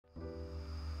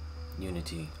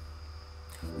Unity.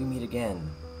 We meet again.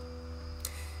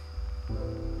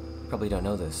 You probably don't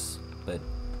know this, but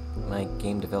my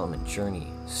game development journey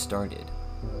started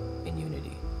in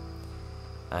Unity.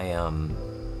 I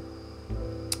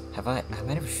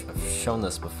might have shown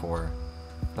this before,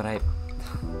 but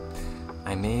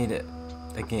I made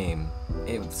a game.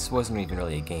 It wasn't even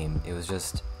really a game. It was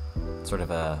just sort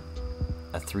of a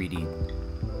 3D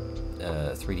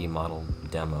model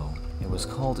demo. It was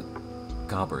called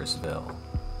Gobbersville,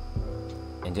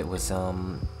 and it was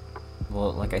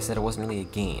well, like I said, it wasn't really a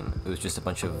game. It was just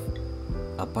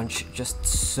just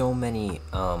so many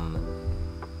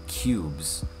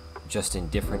cubes, just in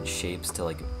different shapes to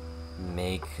like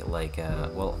make like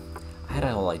well, I had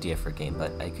a whole idea for a game,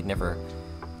 but I could never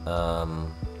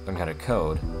learn how to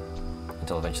code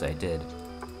until eventually I did.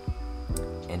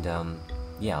 And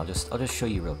yeah, I'll just show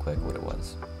you real quick what it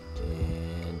was.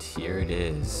 And here it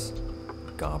is,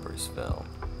 Gobbersville.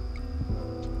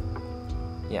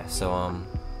 Yeah, so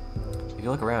if you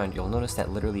look around, you'll notice that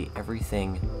literally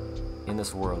everything in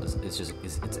this world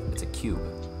it's a cube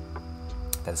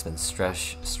that's been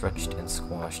stretched and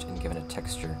squashed and given a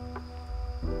texture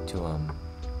to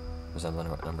resemble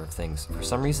a number of things. For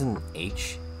some reason,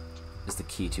 H is the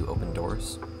key to open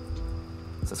doors,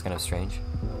 so that's kind of strange.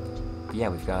 But yeah,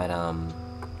 we've got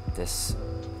this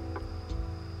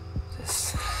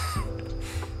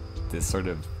this sort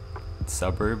of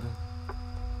suburb.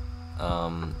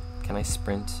 Can I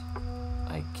sprint?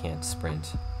 I can't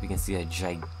sprint. We can see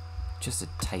just a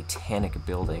titanic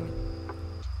building,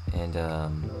 and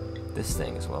this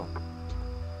thing as well.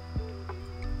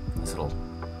 This little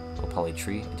poly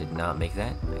tree. I did not make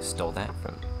that. I stole that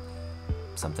from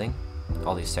something.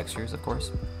 All these textures, of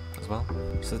course, as well.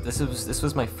 So this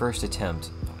was my first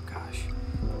attempt. Oh gosh,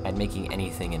 at making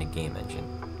anything in a game engine,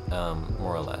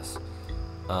 more or less.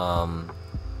 I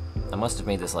must have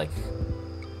made this like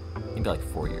maybe like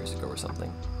 4 years ago or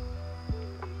something.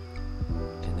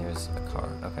 And there's a car.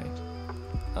 Okay.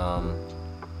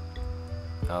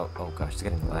 Oh gosh, it's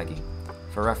getting laggy.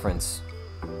 For reference,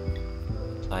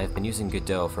 I've been using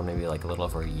Godot for maybe like a little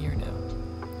over a year now.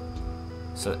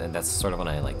 So, and that's sort of when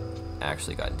I like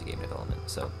actually got into game development.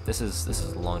 So this is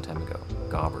a long time ago.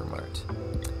 Gobbermart.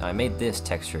 Now I made this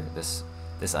texture, this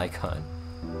icon,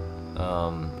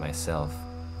 myself,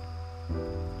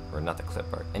 or not the clip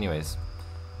art. Anyways,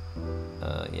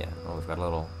 yeah. Oh, we've got a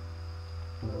little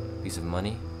piece of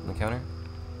money on the counter.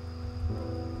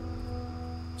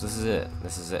 So this is it.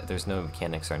 This is it. There's no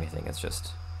mechanics or anything. It's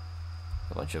just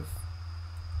a bunch of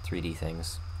 3D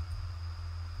things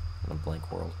in a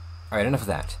blank world. Alright, enough of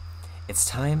that. It's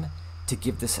time to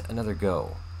give this another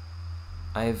go.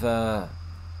 I've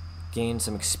gained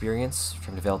some experience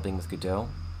from developing with Godot.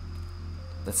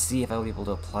 Let's see if I'll be able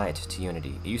to apply it to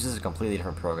Unity. It uses a completely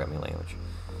different programming language,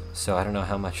 so I don't know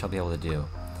how much I'll be able to do.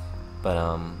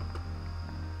 But,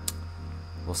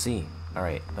 we'll see.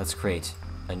 Alright, let's create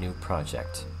a new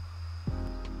project.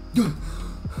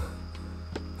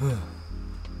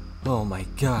 Oh my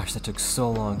gosh, that took so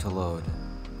long to load.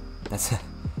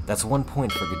 That's 1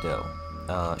 point for Godot.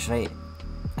 Should I?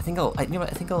 I think I'll. You know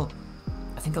what? I think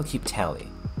I'll keep tally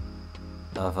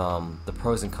of the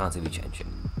pros and cons of each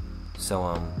engine.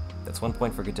 So that's 1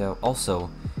 point for Godot. Also,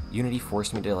 Unity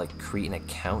forced me to like create an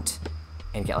account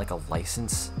and get like a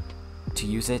license to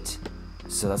use it.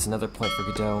 So that's another point for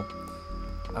Godot.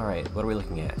 All right, what are we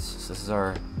looking at? So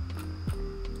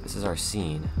this is our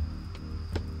scene.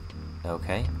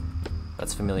 Okay,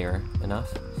 that's familiar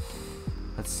enough.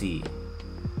 Let's see.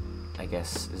 I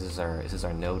guess this is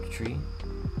our node tree.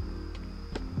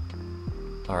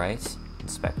 All right,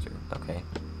 inspector. Okay.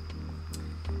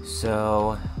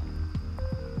 So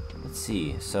let's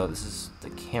see. So this is the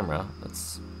camera.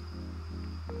 That's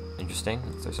interesting.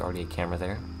 There's already a camera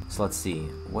there. So let's see.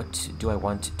 What do I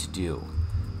want to do?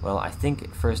 Well, I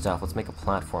think first off, let's make a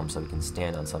platform so we can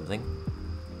stand on something.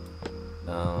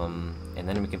 And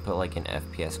then we can put like an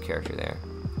FPS character there.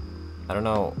 I don't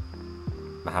know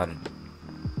how to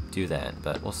do that,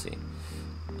 but we'll see.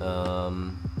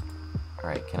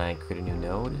 Alright, can I create a new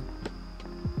node?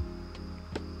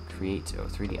 Create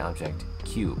 3D object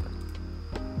cube.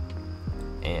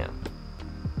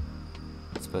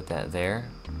 Let's put that there.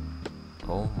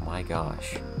 Oh my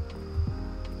gosh.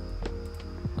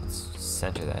 Let's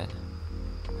center that.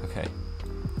 Okay.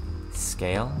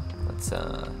 Scale. Let's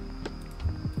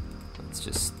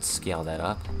just scale that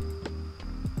up.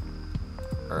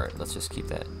 Or let's just keep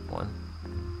that one.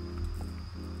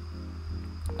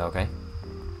 Okay.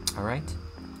 Alright.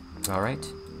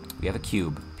 Alright. We have a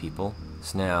cube, people.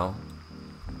 So now,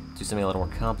 do something a little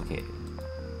more complicated.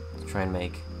 Let's try and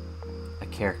make a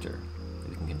character that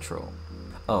we can control.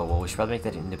 Oh, well, we should probably make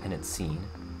that an independent scene.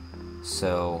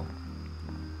 So,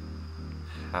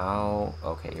 how...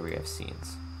 Okay, here we have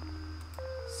scenes.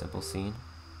 Simple scene.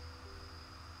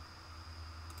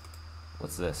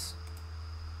 What's this?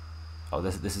 Oh,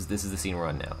 this is the scene we're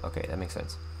on now. Okay, that makes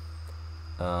sense.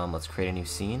 Let's create a new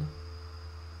scene.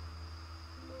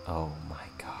 Oh my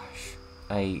gosh.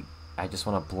 I just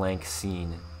want a blank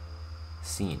scene.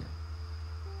 Scene.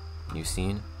 New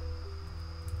scene.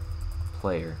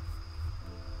 Player.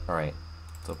 Alright,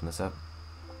 let's open this up.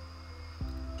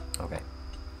 Okay.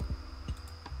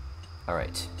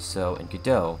 Alright, so in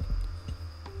Godot,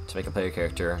 to make a player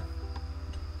character,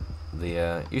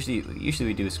 the usually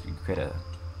we do is create a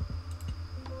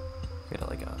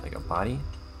like a body.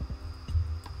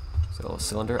 So a little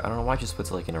cylinder. I don't know why it just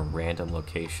puts it like in a random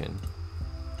location.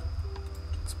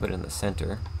 Let's put it in the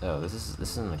center. Oh, this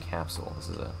isn't a capsule. This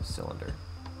is a cylinder.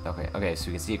 Okay, so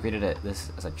we can see it created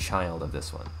this as a child of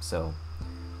this one. So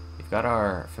we've got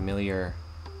our familiar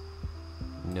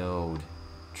node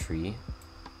tree.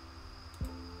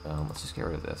 Let's just get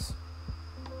rid of this.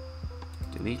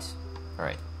 Delete.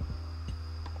 Alright.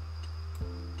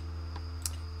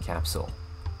 Capsule.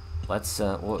 Let's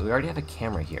well, we already have a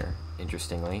camera here,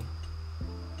 interestingly.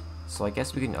 So I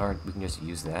guess we can just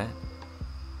use that.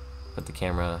 Put the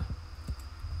camera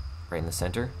right in the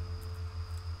center.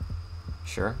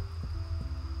 Sure.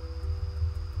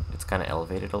 It's kind of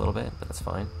elevated a little bit, but that's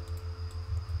fine.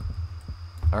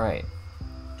 Alright.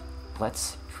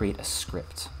 Let's create a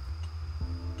script.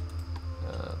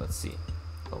 Let's see.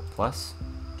 Oh, plus?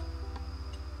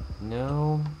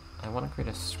 No, I want to create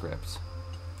a script.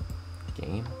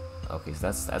 Game. Okay, so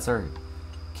that's our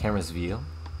camera's view.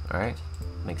 Alright,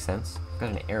 makes sense. I've got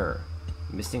an error.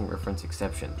 Missing reference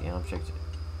exception. The object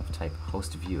of type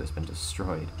host view has been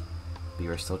destroyed. But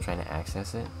you are still trying to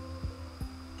access it?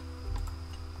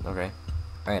 Okay.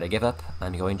 Alright, I give up.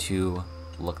 I'm going to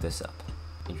look this up.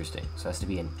 Interesting. So it has to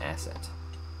be an asset.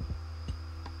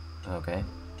 Okay.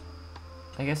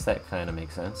 I guess that kind of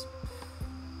makes sense.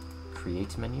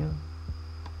 Create menu.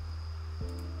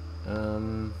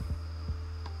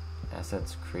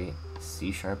 Assets, create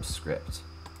C# script.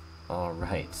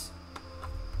 Alright.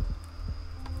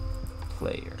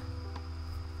 Player.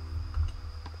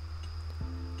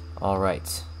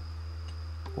 Alright.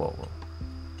 Whoa.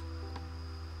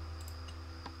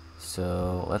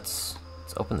 So let's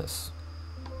open this.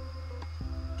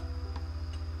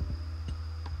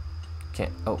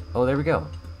 Can't. Oh, there we go.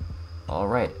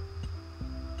 Alright.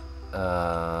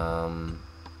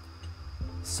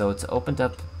 So it's opened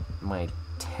up my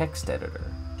text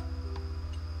editor,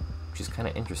 which is kind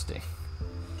of interesting.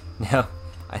 Now,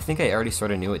 I think I already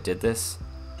sort of knew it did this.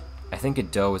 I think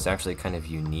Godot is actually kind of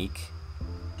unique.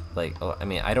 Like, I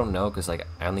mean, I don't know because like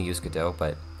I only use Godot,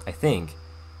 but I think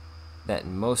that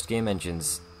in most game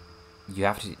engines, you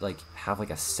have to like have like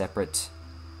a separate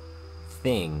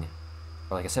thing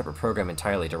or like a separate program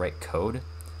entirely to write code,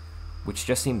 which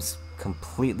just seems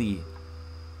completely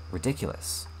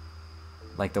ridiculous.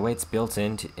 Like the way it's built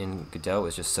in Godot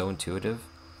is just so intuitive,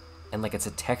 and like it's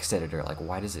a text editor. Like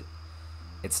why does it?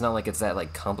 It's not like it's that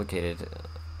like complicated.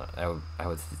 I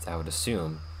would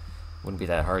assume wouldn't be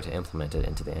that hard to implement it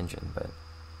into the engine. But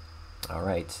all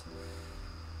right,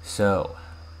 so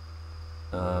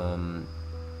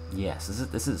yes,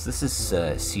 this is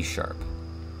C#,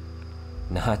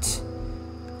 not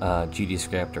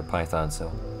GDScript or Python. So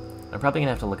I'm probably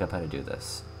gonna have to look up how to do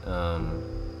this.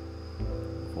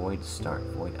 Void start,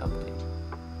 void update.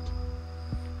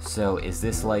 So is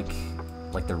this like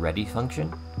the ready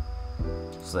function?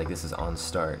 So like this is on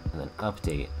start, and then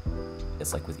update.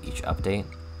 It's like with each update,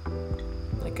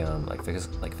 like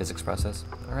physics process.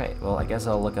 All right. Well, I guess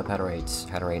I'll look up how to write in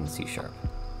C#.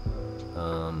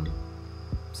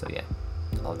 So yeah,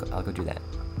 I'll go do that.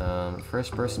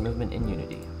 First person movement in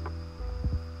Unity.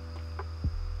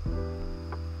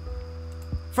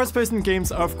 First person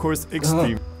games are of course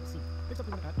extreme.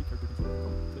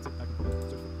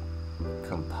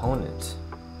 Component.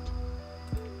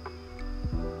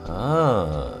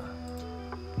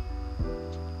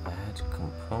 Add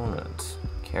component.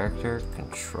 Character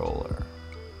controller.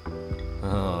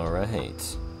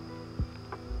 Alright.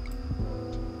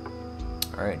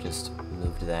 Alright, just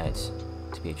moved that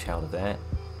to be a child of that.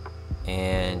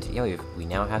 And yeah, we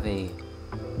now have a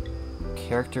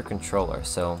character controller,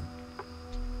 so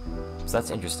that's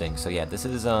interesting. So yeah, this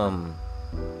is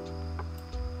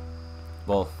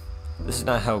well, this is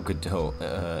not how Godot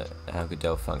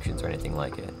functions or anything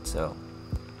like it. So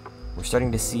we're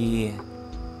starting to see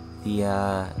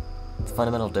the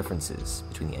fundamental differences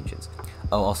between the engines.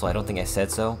 Oh, also, I don't think I said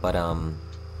so, but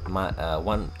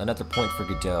another point for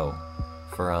Godot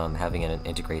for having an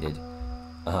integrated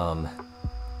an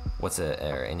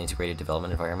integrated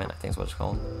development environment, I think is what it's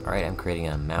called. Alright, I'm creating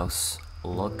a mouse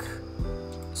look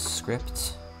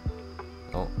script.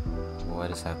 Oh, what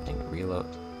is happening? Reload.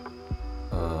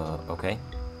 Okay.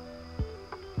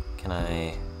 Can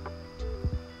I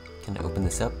open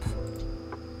this up?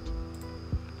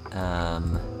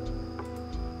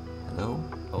 Hello?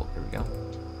 Oh, here we go.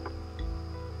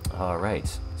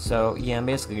 Alright, so yeah, I'm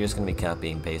basically just gonna be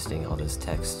copying and pasting all this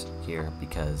text here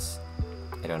because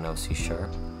I don't know C#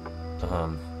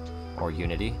 or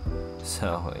Unity.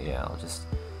 So yeah,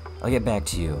 I'll get back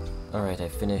to you. Alright, I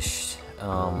finished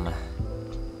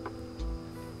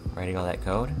writing all that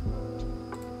code.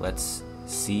 Let's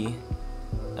see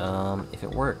if it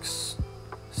works.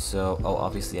 So, oh,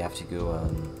 obviously I have to go,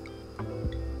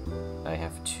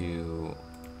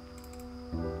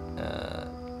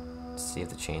 save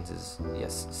the changes.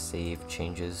 Yes, save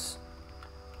changes.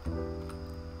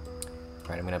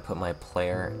 Alright, I'm gonna put my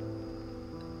player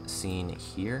scene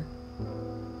here.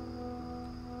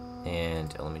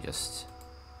 And let me just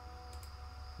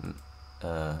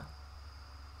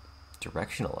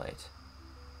directional light.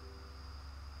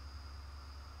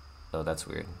 Oh, that's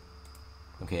weird.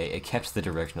 Okay, it kept the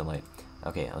directional light.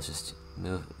 Okay, let's just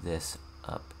move this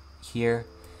up here.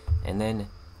 And then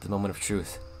the moment of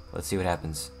truth. Let's see what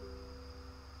happens.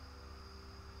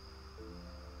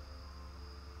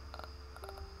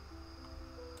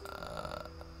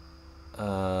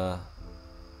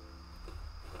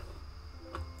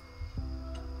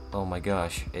 Oh my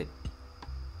gosh, it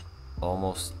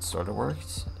almost sort of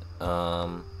worked.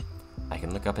 I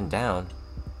can look up and down.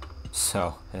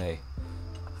 So, hey,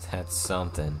 that's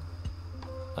something.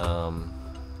 Alright,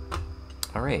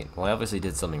 well I obviously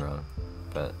did something wrong.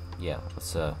 But yeah,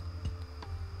 let's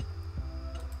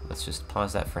just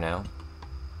pause that for now.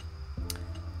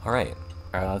 Alright,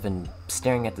 I've been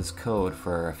staring at this code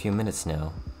for a few minutes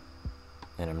now,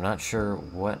 and I'm not sure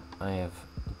what I have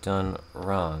done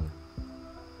wrong.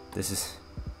 This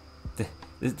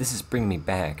is bringing me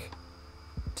back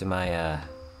to my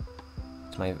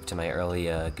early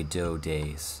Godot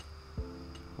days,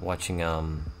 watching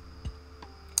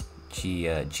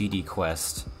GD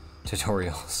Quest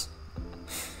tutorials.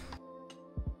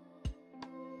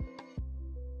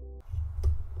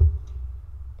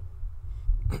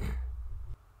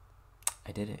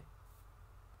 I did it.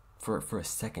 For a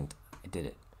second, I did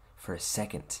it. For a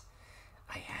second,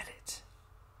 I had it.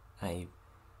 I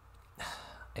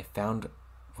found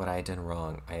what I had done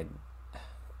wrong.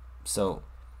 So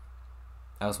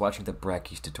I was watching the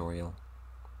Brackies tutorial,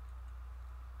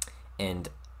 and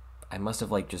I must have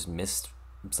like just missed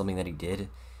something that he did.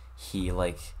 He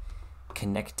like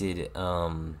connected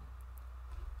or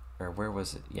where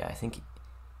was it? Yeah, I think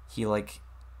he like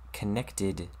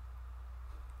connected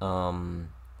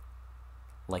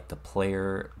like the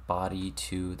player body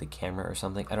to the camera or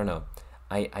something. I don't know.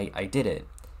 I did it.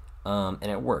 And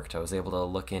it worked. I was able to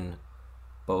look in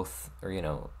both, or you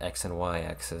know, X and Y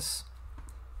axis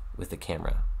with the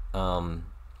camera.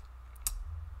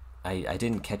 I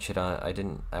didn't catch it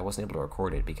on. I wasn't able to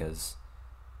record it because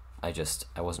I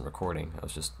wasn't recording. I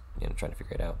was just, you know, trying to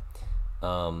figure it out.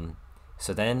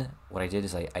 So then what I did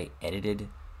is I edited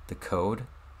the code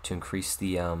to increase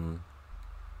the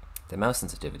mouse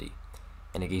sensitivity,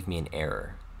 and it gave me an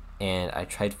error. And I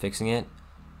tried fixing it,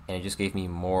 and it just gave me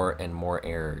more and more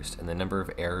errors, and the number of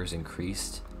errors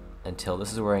increased until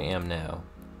this is where I am now.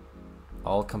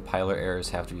 All compiler errors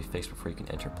have to be fixed before you can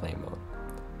enter play mode.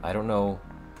 I don't know,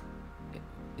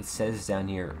 it says down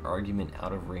here, argument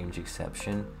out of range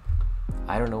exception.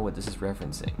 I don't know what this is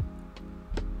referencing.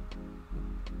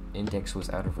 Index was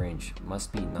out of range,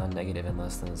 must be non-negative and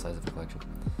less than the size of the collection.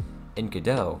 In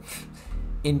Godot,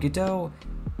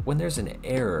 when there's an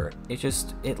error,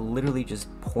 it literally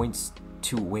just points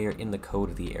to where in the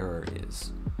code the error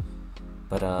is.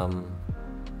 But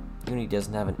Unity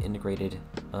doesn't have an integrated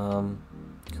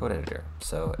code editor,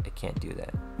 so it can't do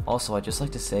that. Also, I'd just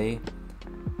like to say,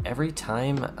 every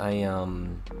time I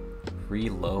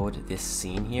reload this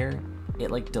scene here, it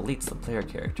like deletes the player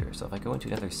character. So if I go into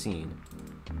another scene,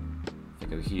 if I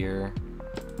go here,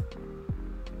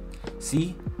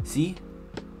 see?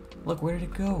 Look, where did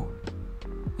it go?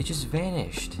 It just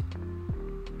vanished.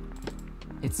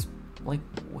 It's like,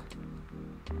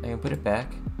 I can put it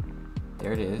back.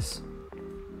 There it is.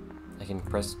 I can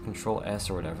press Control S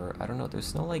or whatever. I don't know.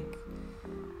 There's no like,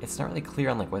 it's not really clear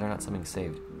on like whether or not something's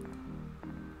saved.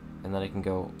 And then I can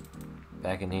go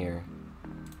back in here.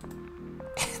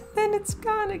 And then it's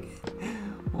gone again.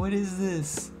 What is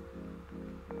this?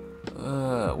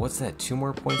 What's that? 2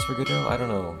 more points for Godot? I don't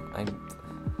know.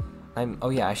 Oh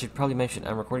yeah, I should probably mention,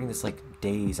 I'm recording this like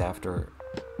days after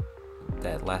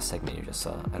that last segment you just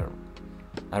saw. I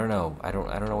don't know. I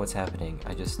don't know what's happening.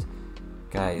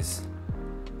 Guys,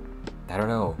 I don't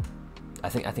know. I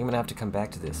think I'm gonna have to come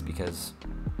back to this because,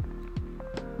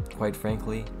 quite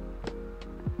frankly,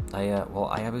 well,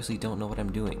 I obviously don't know what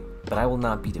I'm doing, but I will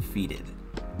not be defeated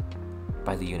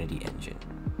by the Unity engine.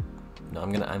 No,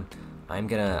 I'm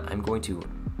going to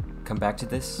come back to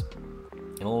this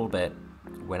in a little bit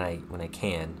when I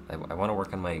can. I want to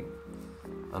work on my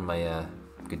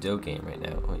Godot game right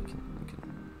now. Oh, you can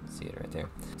see it right there.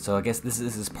 So I guess this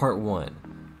is part 1,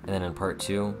 and then in part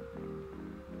 2,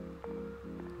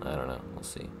 I don't know. We'll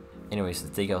see. Anyways,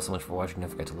 thank you all so much for watching. Don't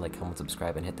forget to like, comment,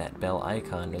 subscribe, and hit that bell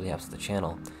icon. It really helps the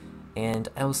channel. And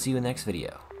I will see you in the next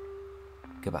video.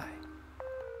 Goodbye.